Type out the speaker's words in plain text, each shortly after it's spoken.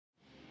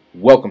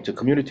Welcome to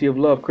Community of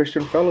Love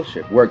Christian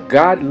Fellowship, where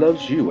God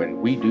loves you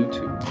and we do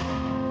too.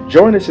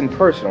 Join us in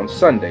person on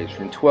Sundays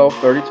from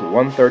 12:30 to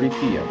 1:30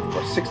 p.m.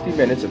 for 60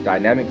 minutes of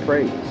dynamic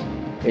praise,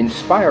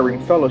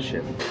 inspiring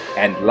fellowship,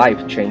 and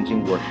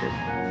life-changing worship.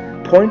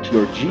 Point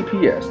your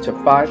GPS to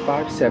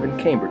 557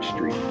 Cambridge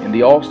Street in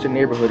the Alston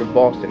neighborhood of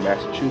Boston,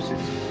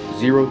 Massachusetts,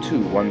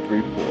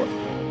 02134.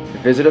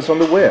 Visit us on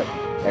the web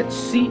at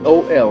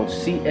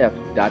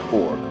colcf.org.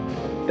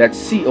 That's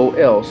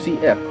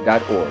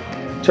colcf.org.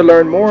 To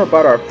learn more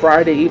about our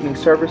Friday evening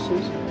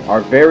services,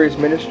 our various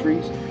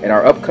ministries, and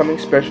our upcoming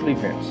special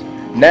events.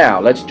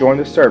 Now, let's join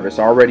the service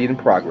already in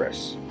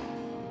progress.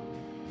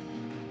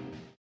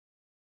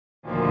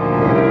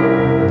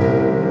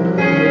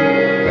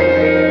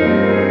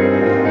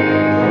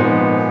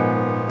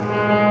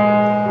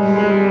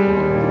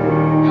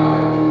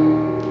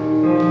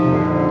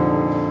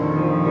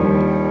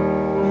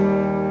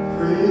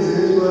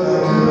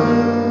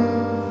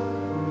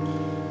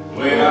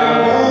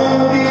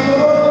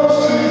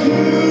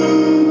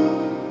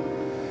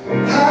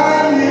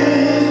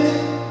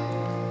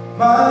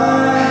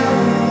 My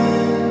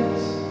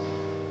hands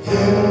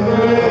in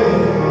praise.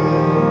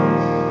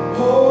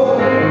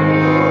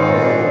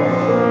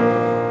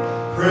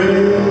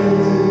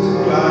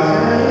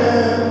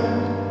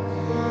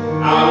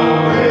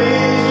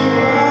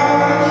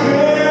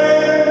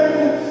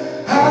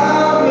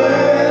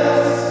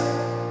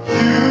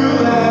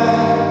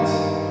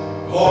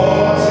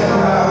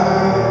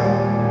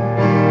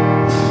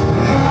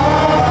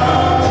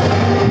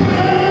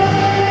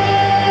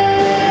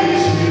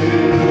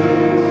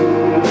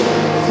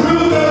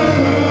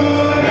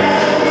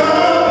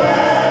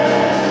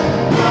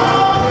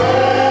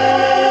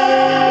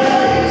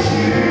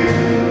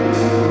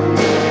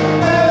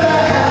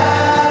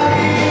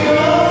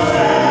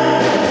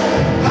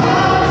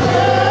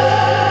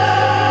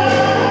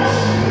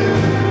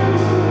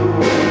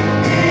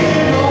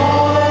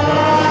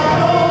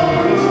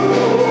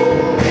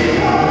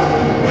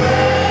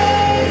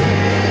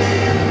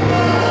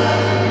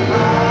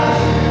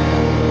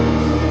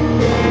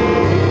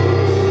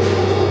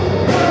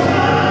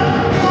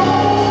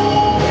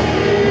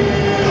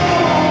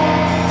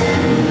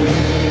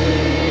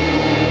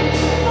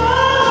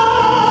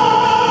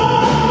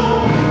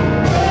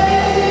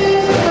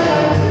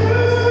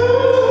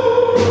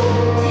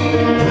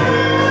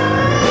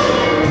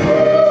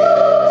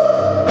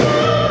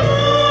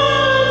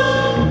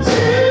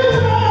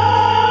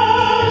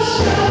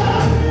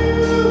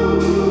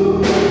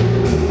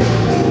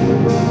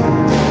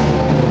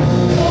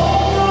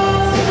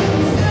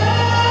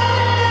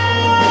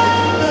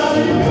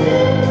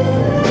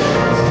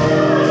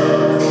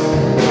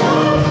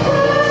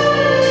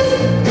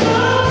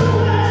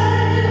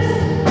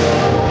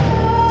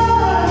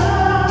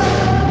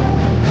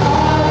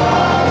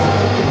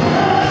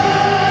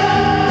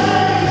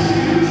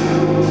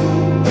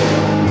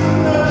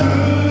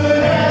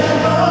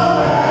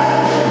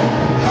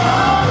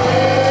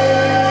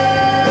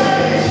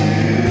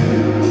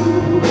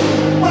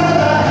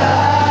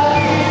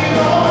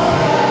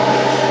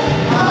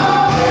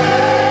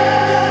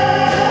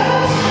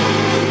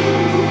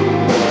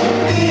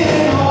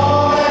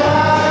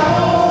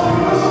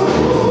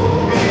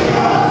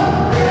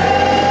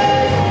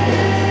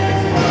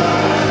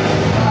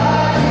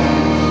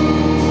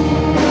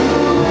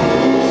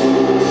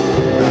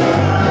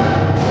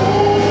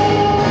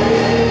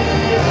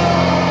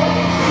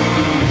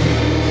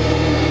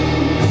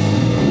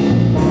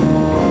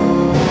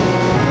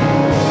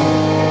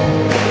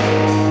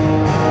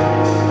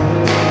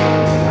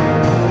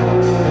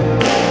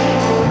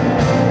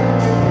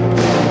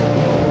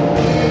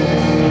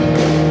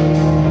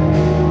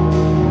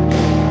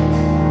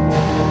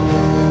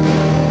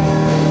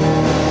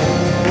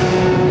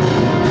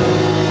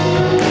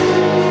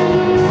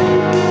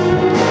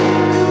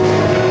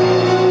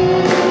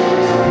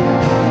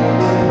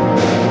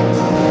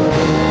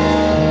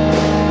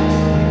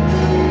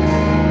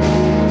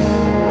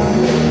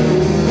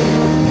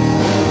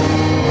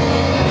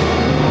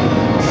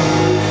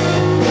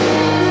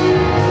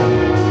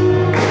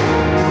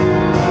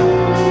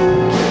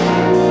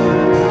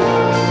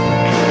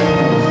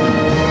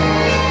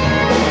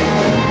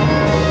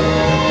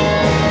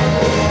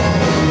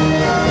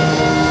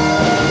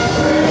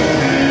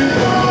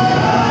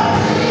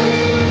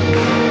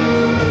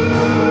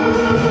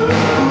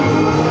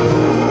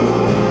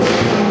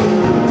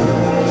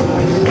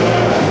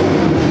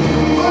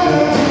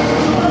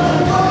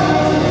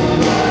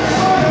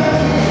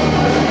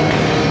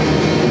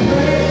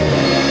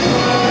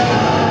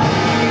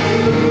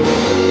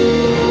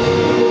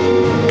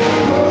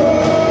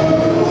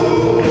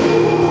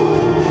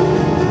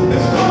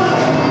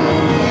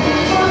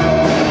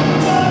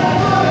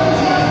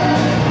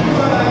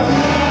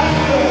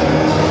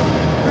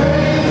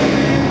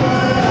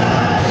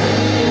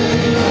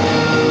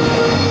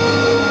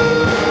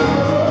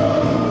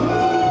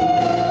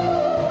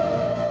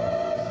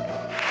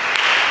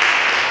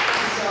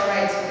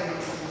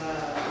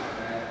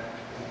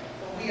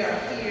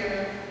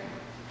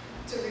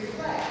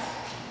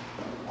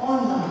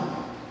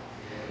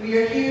 We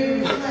are here to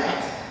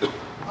reflect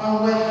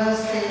on what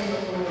thus saith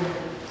the Lord.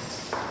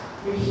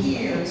 We're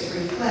here to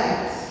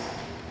reflect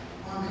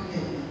on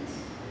commitment.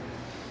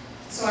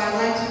 So I'd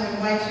like to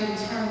invite you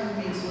to turn with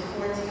me to the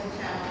 14th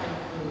chapter of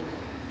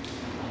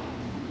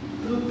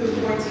Luke. Luke,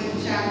 the 14th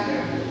chapter,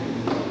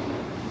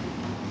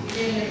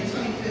 beginning in the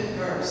 25th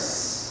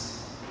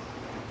verse,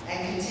 and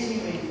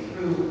continuing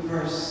through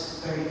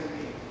verse 33.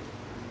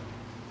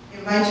 I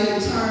invite you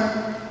to turn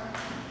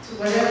to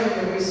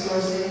whatever your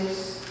resource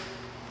is,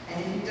 and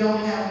if you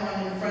don't have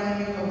one in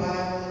front of you, a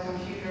Bible, a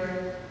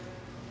computer,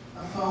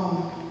 a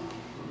phone,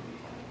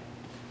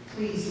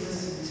 please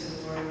listen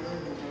to the word of the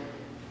Lord.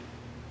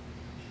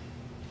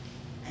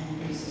 And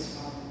it reads as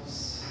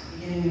follows,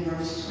 beginning in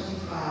verse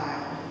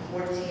 25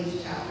 of the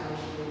 14th chapter of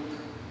Luke.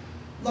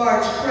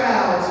 Large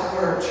crowds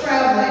were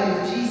traveling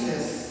with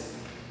Jesus,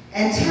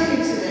 and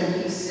turning to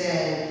them, he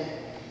said,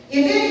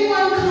 "If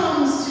anyone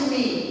comes to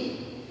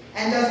me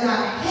and does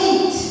not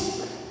hate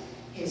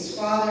his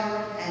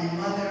father and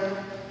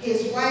mother,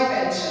 his wife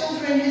and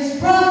children, his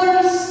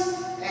brothers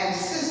and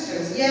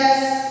sisters,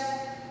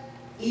 yes,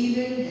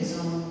 even his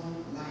own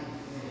life,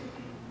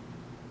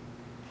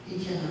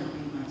 he cannot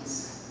be my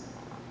disciple.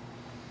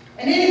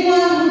 And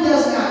anyone who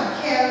does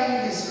not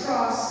carry his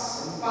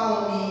cross and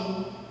follow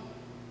me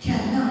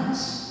cannot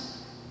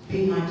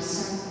be my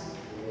disciple.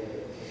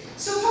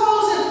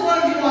 Suppose if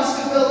one of you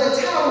wants to build a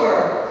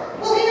tower,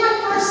 will he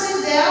not first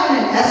sit down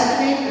and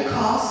estimate the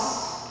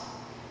cost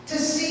to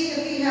see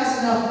if he has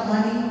enough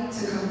money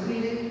to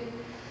complete it?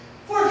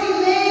 For if he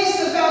lays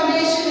the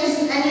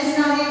foundation and is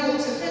not able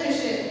to finish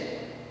it,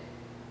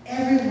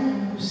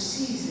 everyone who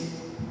sees it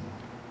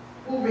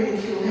will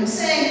ridicule him,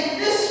 saying,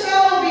 'This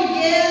fellow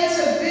began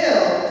to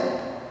build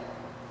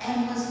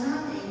and was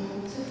not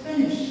able to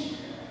finish.'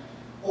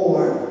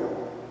 Or,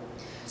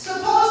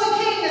 suppose a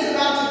king is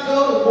about to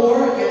go to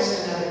war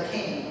against another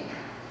king.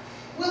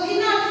 Will he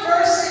not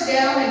first sit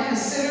down and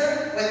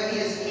consider whether he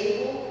is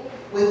able,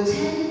 with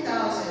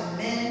 10,000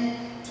 men,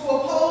 to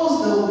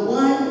oppose the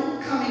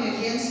one coming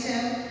against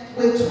him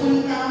with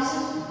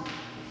 20,000?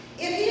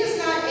 If he is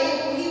not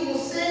able, he will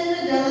send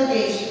a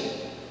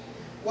delegation,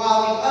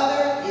 while the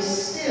other is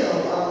still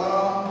a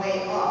long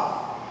way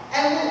off,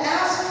 and will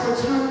ask for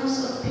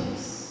terms of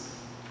peace.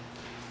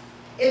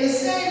 In the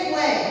same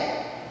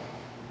way,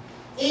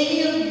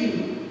 any of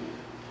you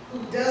who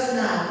does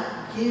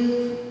not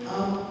give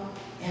up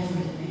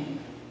everything,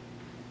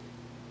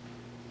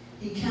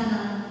 he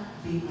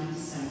cannot be my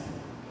disciple."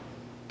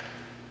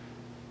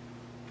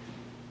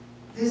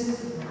 This is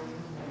the word of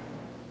the Lord.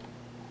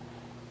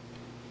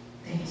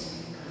 Thanks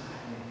be to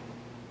God.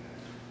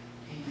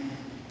 Amen.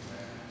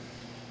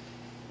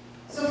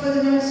 So for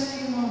the next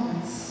few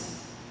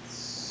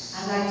moments,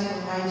 I'd like to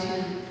invite you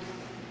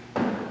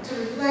to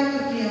reflect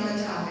with me on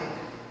the topic.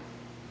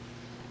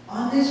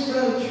 On this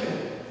road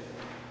trip,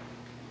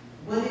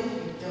 what if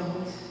you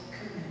don't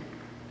commit?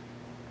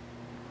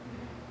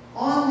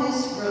 On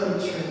this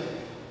road trip,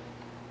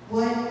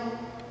 what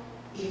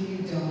if you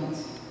don't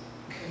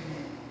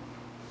commit?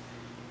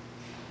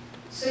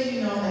 So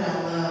you know that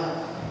I love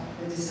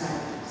the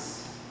disciples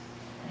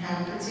and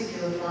have a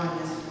particular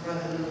fondness for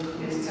Brother Luke,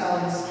 who is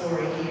telling the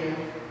story here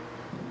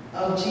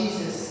of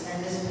Jesus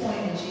and this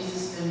point in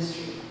Jesus'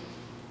 ministry.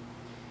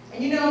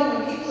 And you know,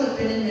 when people have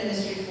been in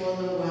ministry for a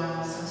little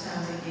while,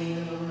 sometimes they gain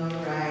a little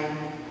notoriety.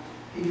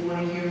 People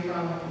want to hear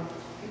from them.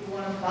 People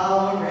want to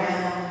follow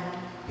around.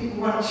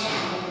 People want to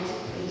travel with the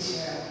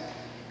preacher.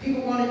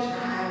 People want to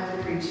drive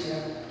the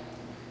preacher.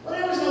 Well,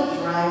 there was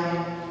no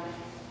driving.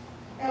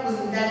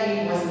 That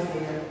need wasn't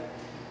there.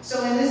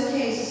 So in this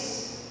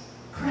case,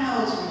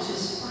 crowds were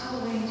just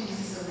following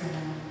Jesus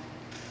around.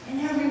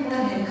 And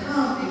everyone had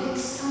come to get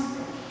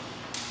something.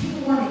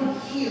 People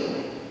wanted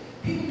healing.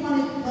 People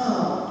wanted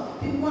love.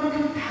 People wanted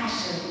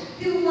compassion.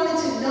 People wanted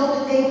to know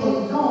that they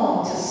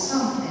belonged to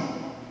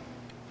something.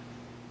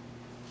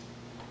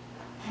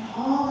 And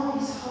all of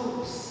these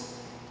hopes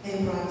they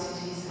brought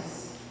to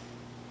Jesus.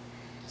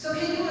 So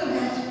can you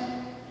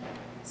imagine?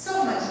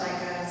 So much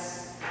like us.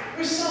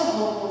 We're so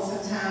hopeful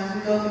sometimes.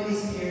 We go through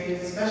these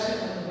periods, especially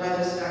when the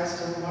weather starts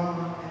to warm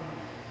up. And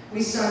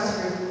we start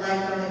to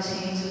reflect on the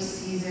change of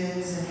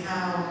seasons and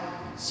how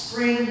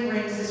spring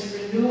brings this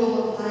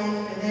renewal of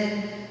life, and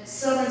then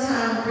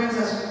summertime brings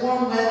us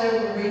warm weather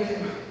where we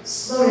can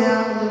slow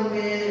down a little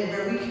bit, and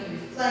where we can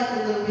reflect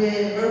a little bit,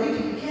 and where we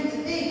can begin to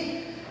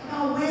think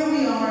about where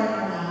we are in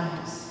our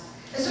lives.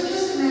 And so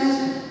just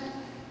imagine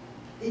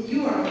that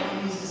you are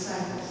among these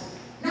disciples.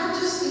 Not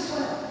just the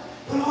 12,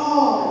 but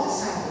all the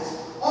disciples,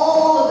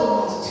 all of the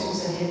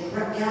multitudes that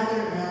had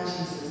gathered around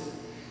Jesus.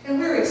 And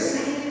we're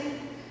excited,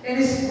 and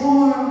it's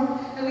warm,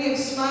 and we have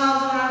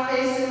smiles on our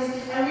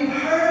faces, and we've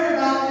heard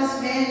about this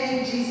man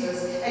named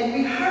Jesus, and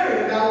we've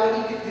heard about what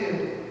he could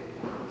do.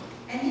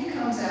 And he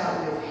comes out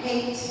with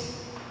hate,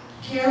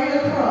 carry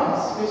a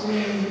cross, which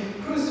means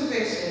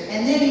crucifixion,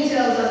 and then he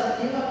tells us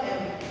to give up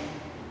everything.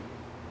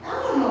 I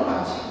don't know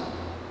about you,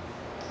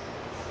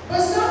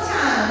 but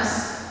sometimes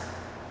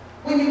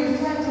when you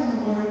reflect on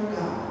the Word of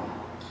God,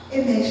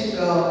 it makes you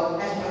go,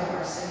 as Brother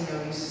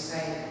Arsenio used to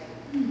say,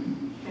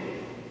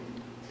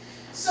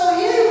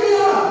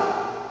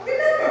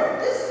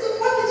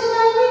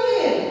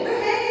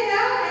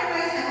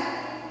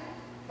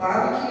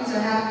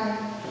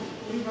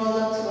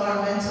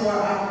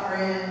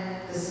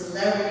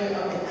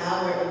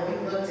 hour if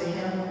we look to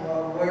him for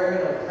a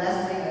word, a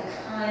blessing,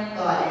 a kind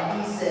thought,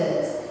 and he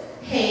says,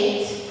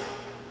 hate,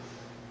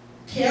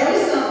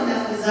 carry something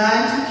that's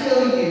designed to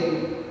kill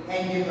you,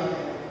 and give up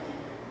everything.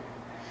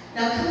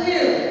 Now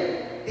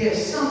clearly,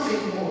 there's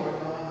something more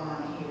going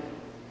on here.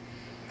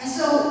 And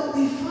so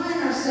we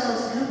find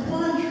ourselves in a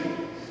quandary.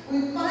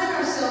 We find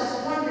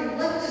ourselves wondering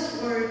what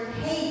this word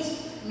hate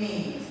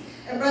means.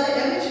 And Brother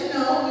Emmett, you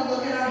know, we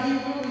look at our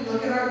Hebrew, we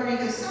look at our Greek,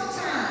 and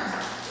sometimes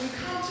we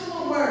come to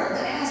a word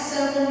that has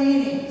several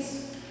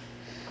meanings.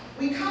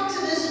 We come to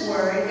this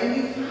word and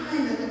we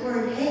find that the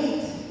word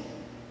hate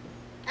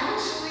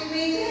actually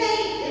means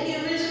hate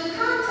in the original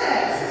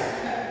context.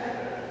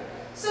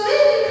 So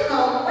then you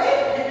come, wait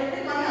a minute,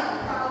 we might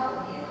have a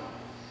problem here.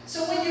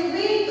 So when you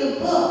read the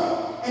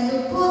book, and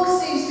the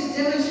book seems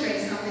to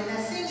demonstrate something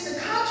that seems to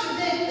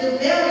contradict the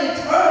very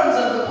terms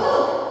of the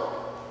book.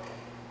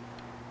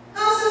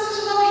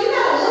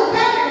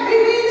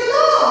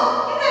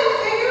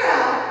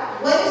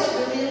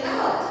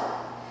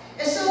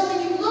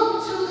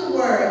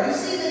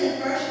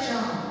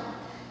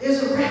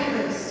 There's a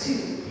reference to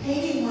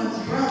hating one's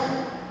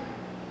brother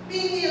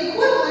being the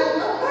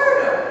equivalent of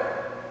murder.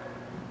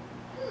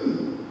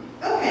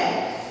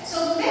 Okay,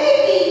 so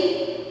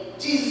maybe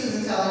Jesus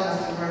isn't telling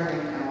us to murder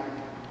anybody.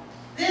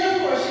 Then,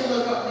 of course, you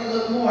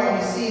look more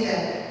and you see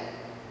that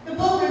the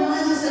book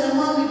reminds us that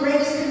among the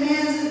greatest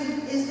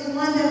commands is the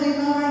one that we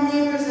love our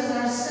neighbors as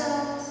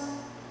ourselves.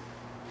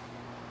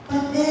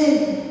 But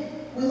then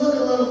we look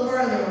a little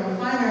further and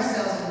we find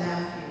ourselves in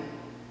Matthew,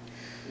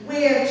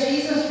 where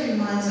Jesus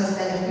reminds us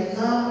that if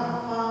we love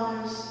our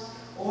fathers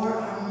or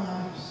our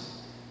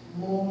mothers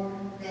more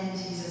than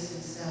Jesus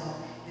himself,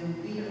 then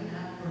we are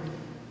not worthy.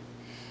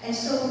 And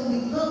so when we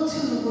look to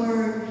the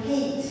word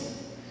hate,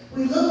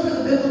 we look for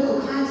the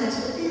biblical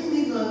context, but then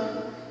we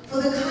look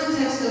for the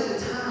context of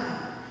the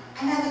time.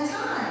 And at the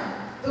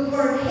time, the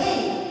word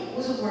hate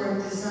was a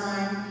word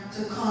designed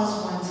to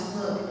cause one to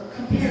look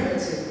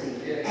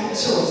comparatively at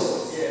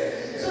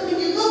choices. So when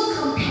you look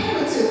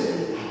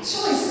comparatively at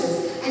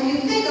choices, and you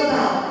think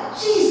about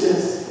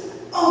Jesus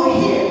over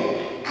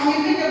here, and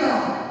you think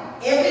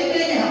about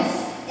everything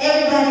else,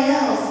 everybody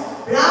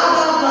else, blah,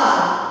 blah,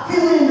 blah,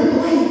 fill in the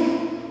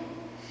blank,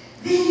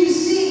 then you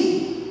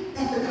see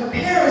that the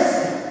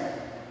comparison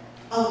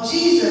of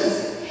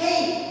Jesus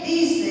hate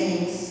these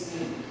things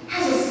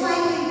has a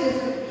slightly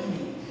different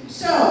meaning.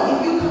 So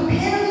if you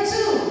compare the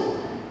two,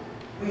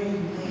 where do you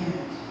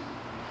land?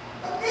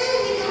 But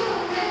then you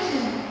gotta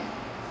imagine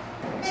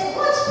that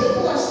once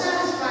people are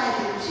satisfied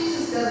that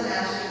Jesus doesn't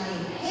actually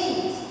mean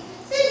hate,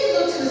 then you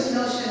look to this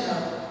notion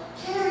of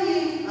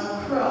carrying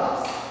a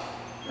cross.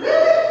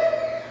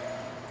 Really?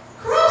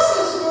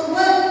 Crosses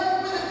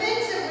were the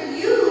things that were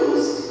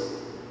used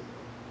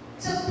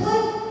to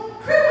put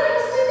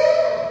criminals to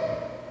death.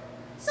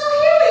 So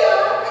here we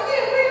are,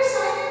 again, we're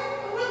excited,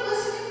 we're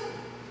listening,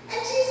 and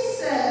Jesus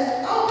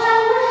says, oh, by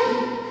the way,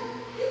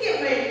 you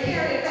get ready to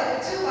carry a couple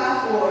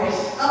 2x4s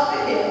up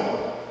a hill,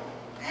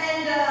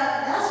 and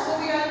that's what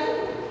we got to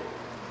do.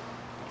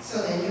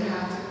 So then you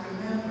have to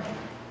remember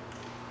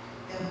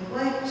that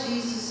what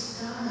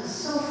Jesus does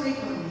so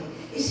frequently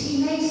is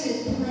he makes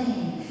it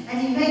plain, and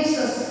he makes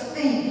us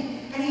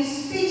think, and he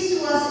speaks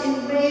to us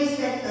in ways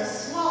that the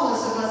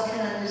smallest of us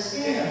can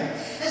understand.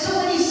 And so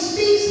when he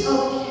speaks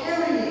of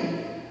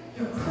carrying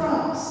your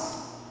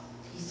cross,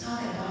 he's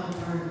talking about a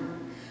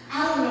burden.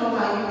 I don't know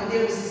about you, but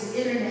there was this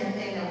internet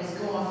thing that was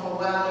going for a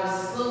while. There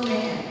was this little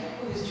man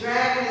who was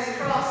dragging his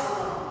cross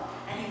along,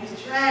 and he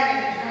was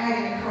dragging and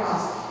dragging the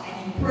cross,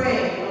 and he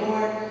prayed,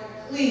 Lord,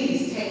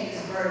 please take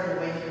this burden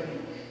away from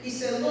me. He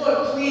said,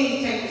 Lord,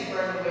 please take this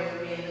burden away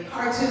from me. And the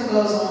cartoon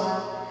goes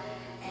on,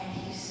 and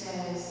he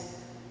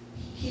says,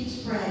 he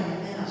keeps praying,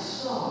 and then a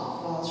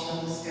saw falls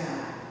from the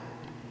sky.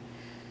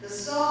 The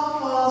saw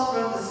falls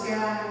from the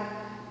sky,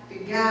 the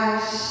guy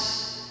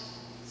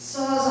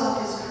saws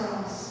off his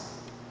cross,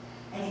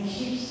 and he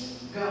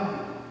keeps going.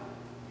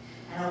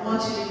 And I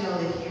want you to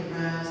know that he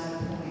arrives at a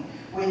point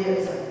where there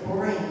is a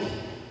break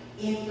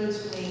in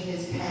between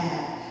his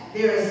path.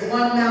 There is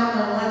one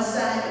mountain on one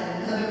side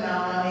and another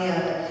mountain on the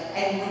other.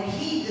 And when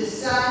he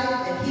decided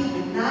that he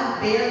would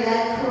not bear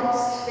that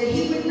cross, that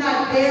he would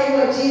not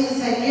bear what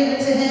Jesus had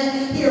given to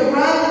him, he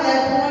arrived at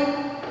that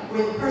point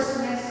where the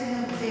person next to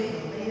him was able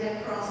to lay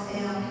that cross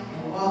down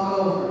and walk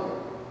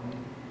over.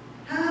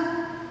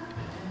 Huh?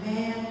 But the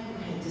man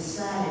who had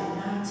decided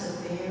not to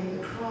bear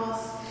the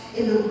cross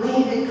in the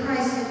way that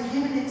Christ had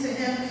given it to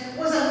him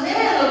was a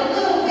man of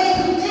little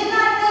faith who did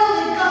not know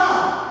that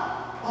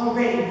God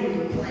already knew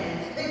the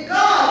plan, that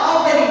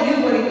God already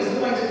knew what he was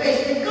going to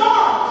face, that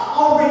God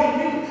already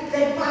knew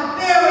that by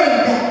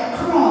bearing that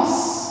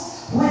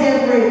cross,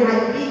 whatever it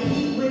might be,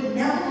 he would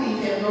never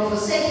leave him nor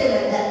forsake him,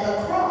 and that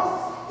the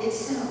cross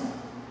itself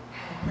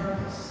had a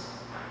purpose.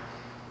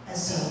 And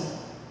so,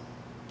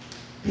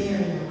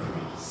 bearing the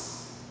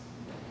cross.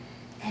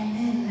 And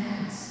then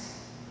last,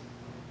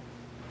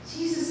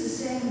 Jesus is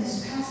saying the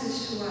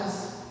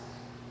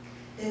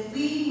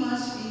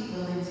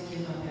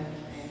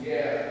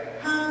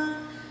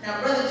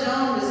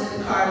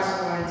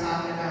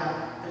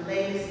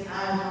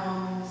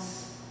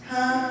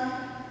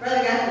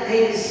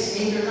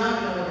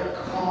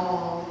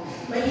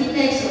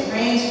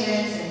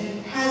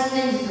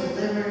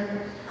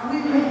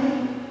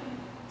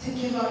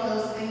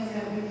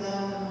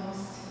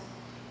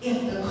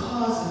if the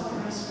cause of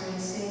Christ were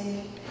at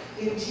stake,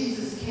 if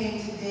Jesus came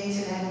today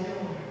to that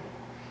door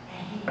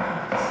and he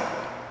knocked,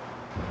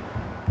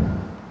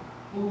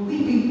 will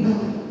we be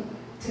willing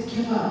to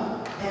give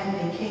up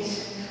that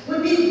vacation?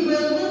 Would we be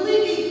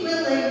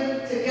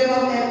willing to give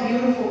up that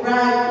beautiful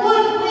ride?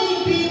 Would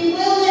we be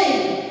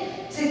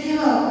willing to give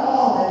up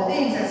all the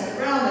things that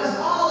surround us,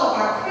 all of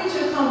our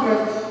creature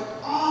comforts,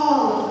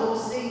 all of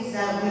those things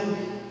that we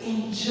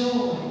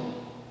enjoy?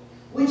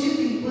 Would you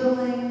be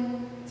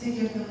willing to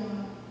give them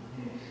up?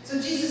 So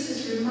Jesus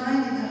is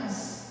reminding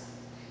us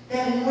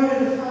that in order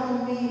to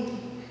follow me,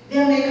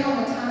 there may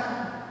come a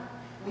time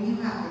when you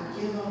have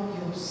to give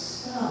up your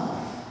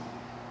stuff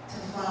to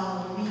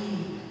follow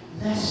me,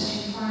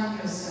 lest you find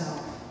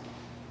yourself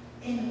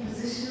in a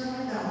position of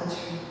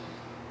idolatry.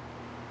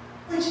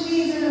 Which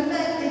means, in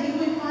effect, that you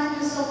would find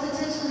yourself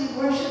potentially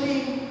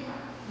worshiping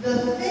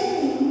the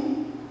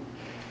thing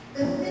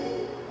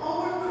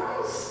over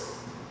Christ.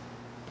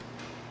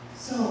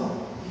 So,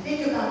 you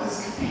think about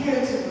this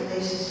comparative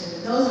relationship.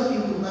 And those of you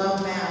who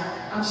love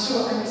math, I'm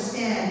sure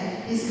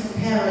understand these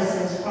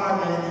comparisons far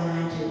better than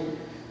I do.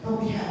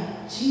 But we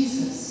have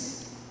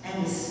Jesus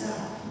and his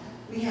stuff.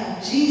 We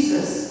have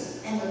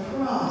Jesus and the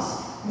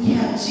cross. We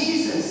have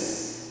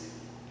Jesus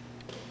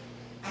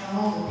and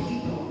all the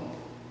people.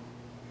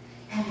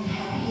 And we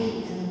have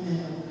hate in the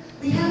middle.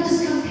 We have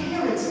this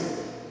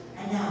comparative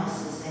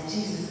analysis that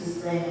Jesus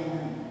is laying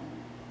on.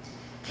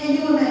 Can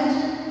you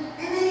imagine?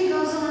 And then he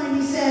goes on and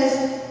he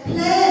says,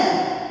 plan.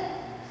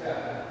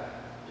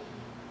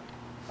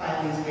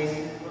 5 days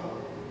basic.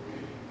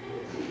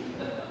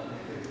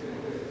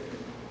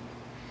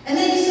 And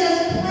then he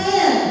says,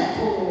 plan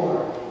for war.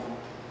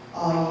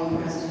 All you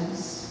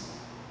presidents.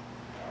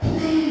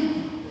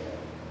 Plan.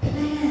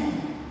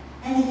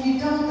 And if you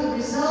don't, the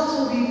results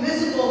will be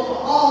visible for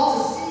all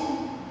to see.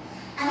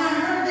 And I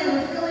heard they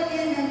were filling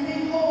in that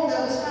big hole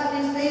that was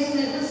Fabio's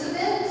basement with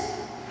cement.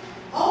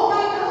 Oh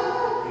my God.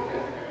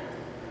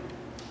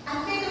 I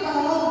think about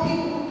all the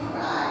people who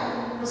cried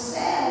and were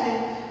sad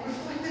and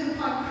reflected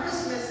upon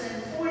Christmas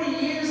and 40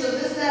 years of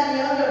this, that, and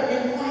the other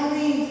in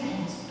filings,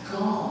 and it's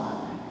gone.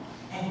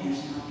 And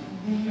there's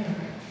nothing there.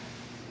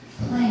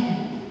 Plan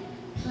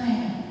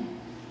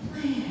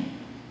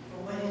for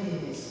what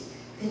it is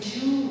that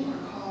you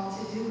are called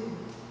to do.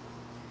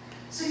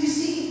 So you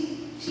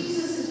see,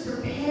 Jesus is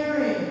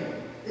preparing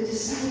the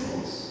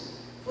disciples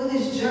for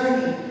this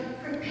journey,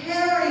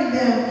 preparing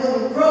them for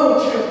the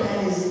road trip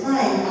that is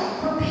life,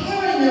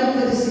 preparing them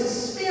for this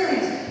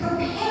experience,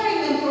 preparing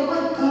them for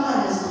what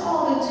God has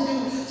called them to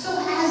do. So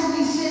as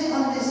we sit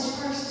on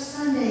this first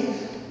Sunday,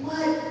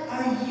 what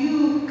are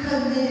you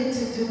committed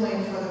to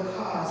doing for the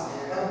cause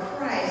of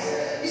Christ?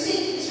 You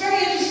see, it's very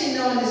interesting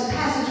though in this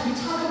passage we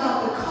talk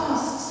about the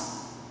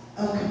costs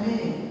of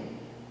committing.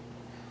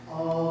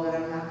 Oh, but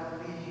I'm not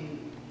going to leave you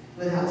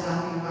without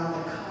talking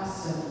about the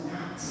cost of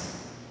not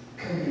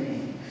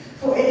committing.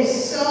 For it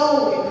is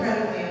so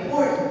incredibly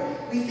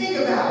important. We think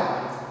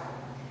about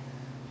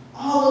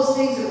all those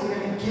things that we're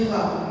going to give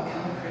up when we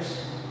become a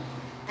Christian.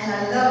 And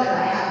I love it.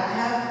 I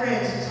have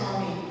friends who've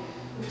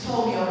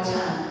told me all the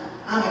time,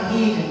 I'm a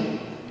heathen.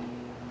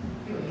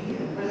 You're a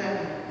heathen? What does that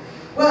mean?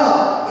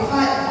 Well, if I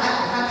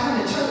come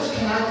to church,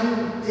 can I do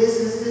this,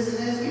 and this?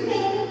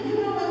 You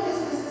know what this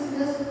is.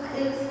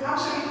 I'm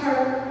sure you've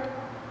heard.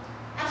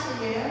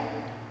 Actually, yeah.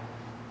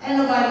 Ain't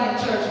nobody in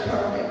church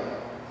perfect.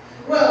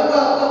 Well,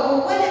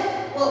 what if,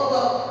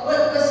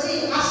 but see,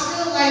 I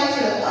still like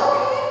to,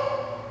 okay,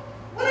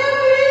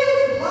 whatever it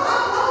is, blah,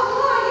 blah,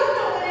 blah, you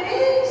know what it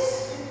is.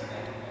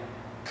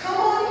 Come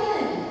on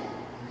in.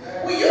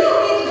 Well, you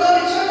don't need to go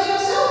to church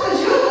yourself because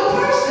you're a good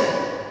person.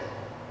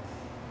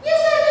 Yes,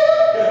 I do.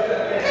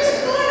 Because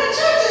going to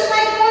church is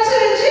like going to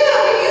the gym.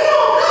 If you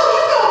don't go,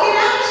 you're going to get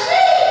out of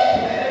shape.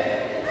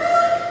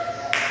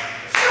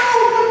 So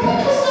when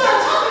people start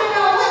talking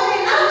about what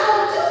they're not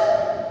going to do,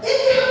 then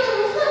you have to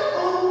reflect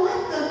on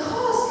what the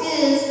cost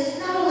is,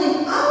 not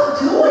only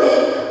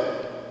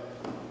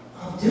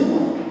of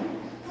doing,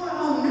 but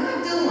of not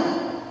doing.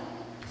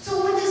 So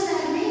what does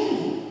that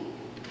mean?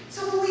 So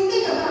when we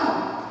think about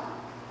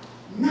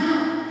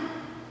not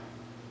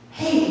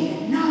hating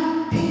and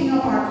not picking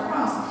up our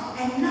cross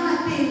and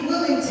not being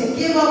willing to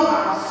give up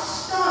our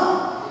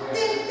stuff,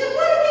 then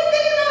what are we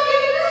thinking about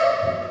giving up?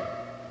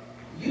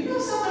 You know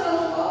some of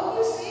those folk,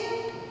 you see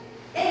them?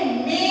 And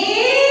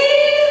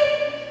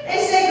they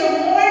say good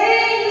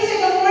morning, you say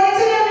good morning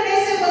to them and they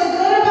say what's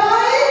good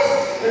about it.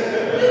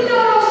 You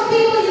know those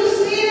people, you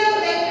see them,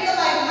 they feel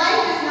like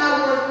life is not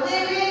worth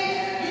living.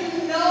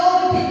 You know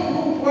the people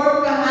who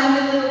work behind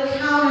the little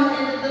counter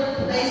in the little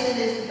place and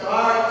it's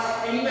dark,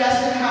 and you ask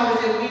them how was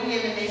their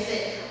weekend and they say,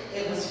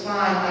 it was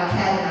fine, my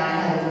cat and I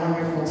had a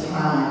wonderful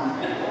time.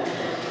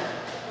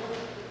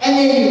 And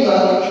then you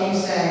look and you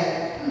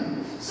say,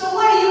 so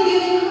what are you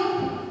giving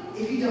up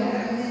if you don't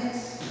commit?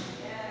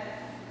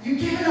 You're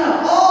giving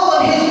up all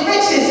of his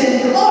riches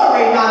and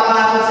glory, my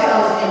Bible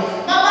tells me.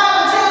 My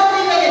Bible tells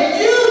me that if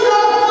you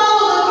don't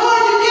follow the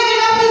Lord, you're giving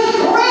up his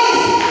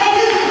grace. And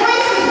his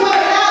grace is what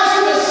allows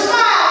you to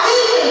smile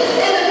even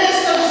in the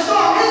midst of the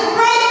storm. His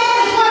grace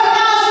is what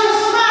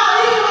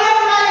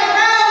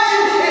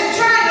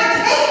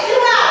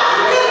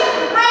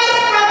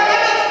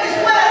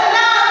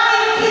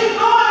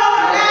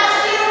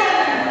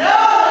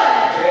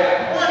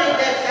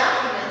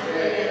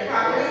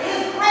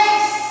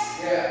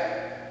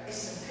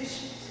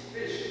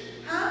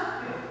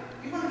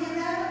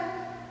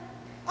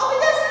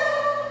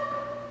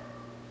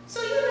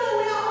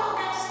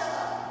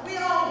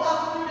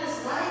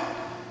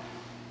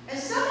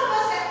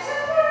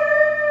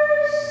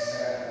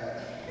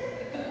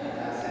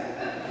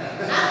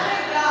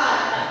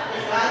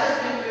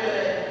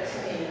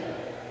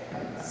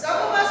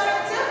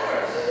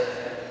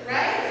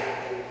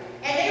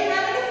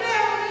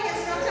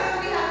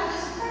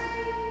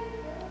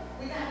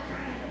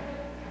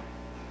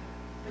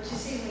But you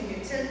see, when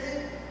you're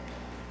tempted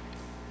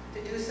to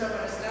do some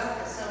of the stuff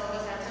that some of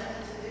us are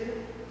tempted to do,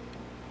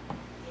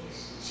 it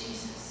is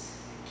Jesus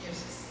that gives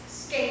us the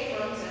escape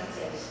from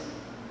temptation.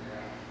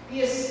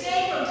 The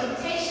escape from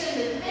temptation,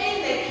 the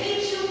thing that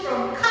keeps you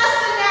from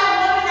cussing that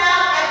woman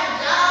out at the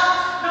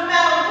job, no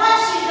matter what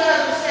she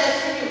does or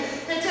says to you.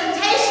 The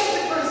temptation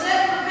to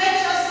prevent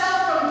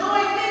yourself from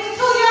doing things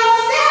to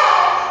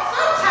yourself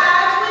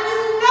sometimes when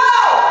you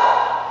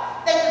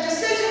know that the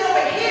decision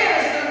over here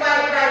is the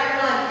right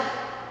one.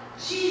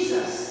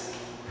 Jesus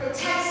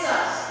protects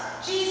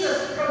us.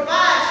 Jesus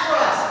provides for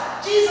us.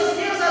 Jesus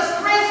gives us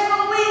grace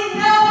when we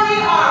know we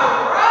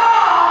are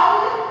wrong.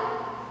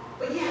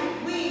 But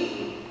yet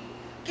we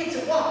get to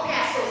walk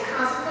past those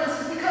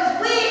consequences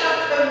because we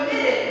have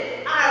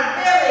committed our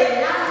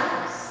very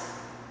lives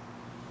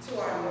to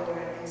our Lord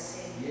and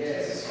Savior,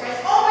 Jesus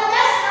Christ. Oh, but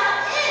that's not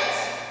it.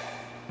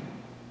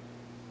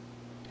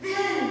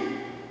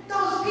 Then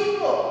those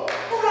people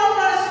who don't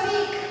want to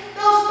speak,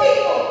 those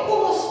people who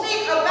will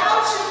speak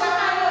about you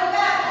behind your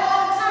back all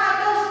the time,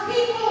 those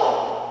people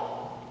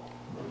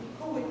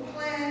who would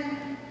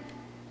plan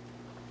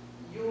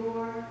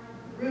your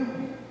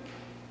ruin,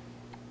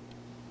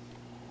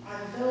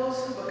 are those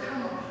who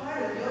become a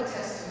part of your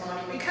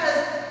testimony. Because,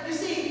 you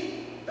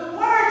see, the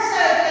Word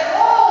says that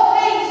all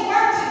things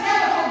work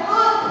together for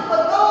good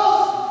for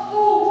those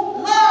who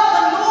love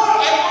the Lord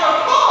and are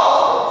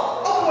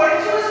called according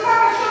to His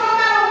purpose. So no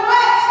matter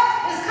what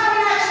is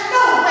coming at you,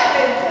 no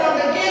weapon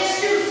formed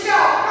against you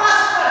shall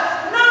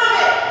prosper. None of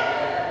it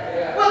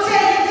will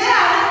tear you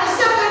down. It will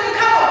simply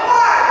become a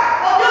part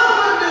of your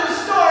good news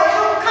story. It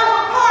will become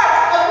a part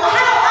of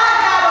how I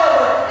got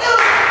over. It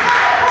will become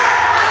a part of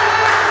how you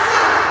used to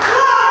sing.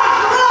 Glory,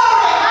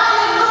 glory,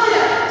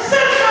 hallelujah.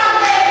 Since I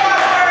laid my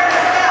burdens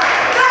down.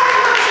 That's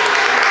what you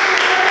did when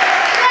you did it.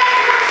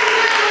 That's what you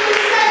did when you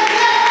said,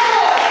 yes,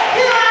 Lord.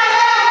 Here I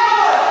am,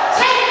 Lord.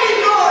 Take me,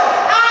 Lord.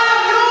 I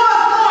am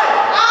yours, Lord.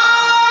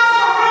 I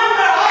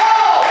surrender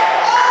all.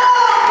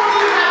 All to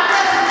you, my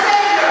blessed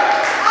Savior.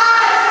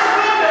 I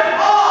surrender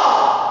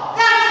all.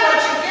 That's what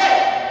you get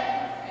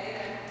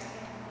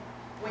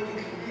when you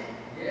commit.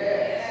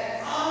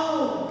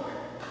 Oh,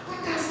 but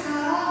that's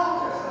not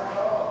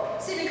all.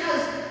 See,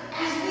 because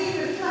as we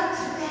reflect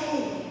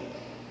today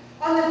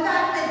on the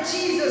fact that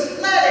Jesus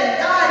bled and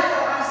died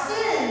for our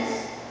sins,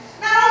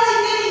 not only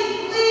did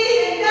He bleed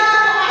and die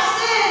for our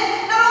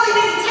sins, not only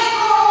did He take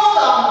on all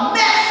the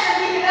mess that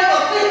we could ever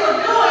think of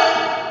doing,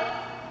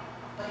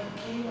 but He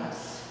gave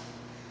us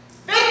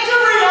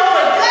victory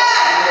over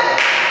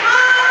death.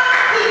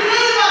 He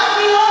gave us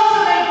the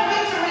ultimate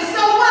victory.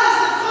 So what is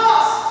the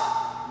cost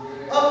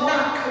of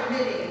not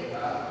committing?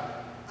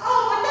 Oh,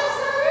 but that's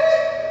not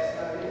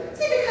it.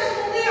 See, because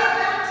when we are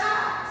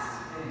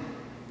baptized,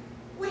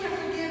 we are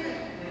forgiven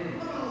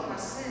of all of our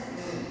sins.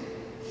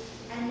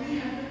 And we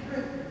have the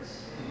privilege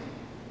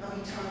of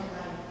eternal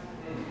life.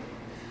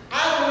 I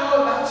don't know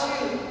about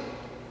you,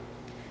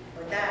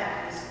 but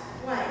that is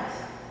quite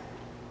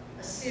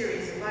a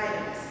series of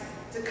items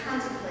to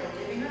contemplate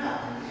giving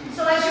up.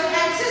 So as you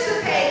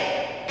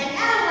anticipate and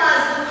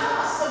analyze the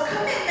cost of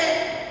commitment,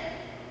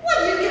 what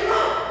do you give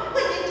up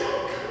when you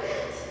don't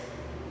commit?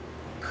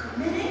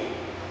 Committing?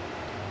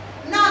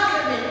 Not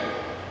committing.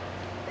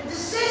 The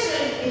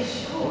decision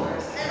is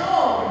yours. And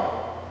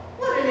oh,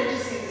 what an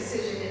interesting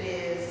decision it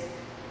is.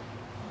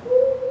 Who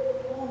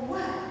or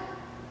what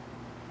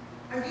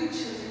are you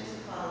choosing to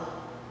follow?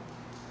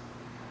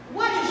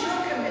 What is your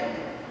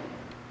commitment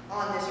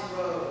on this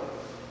road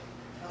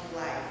of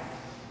life?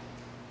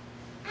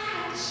 I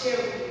have to share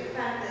with you the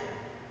fact that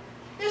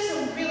there's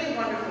some really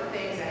wonderful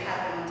things that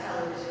happen on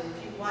television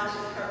if you watch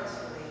it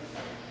purposefully.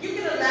 You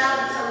can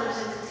allow the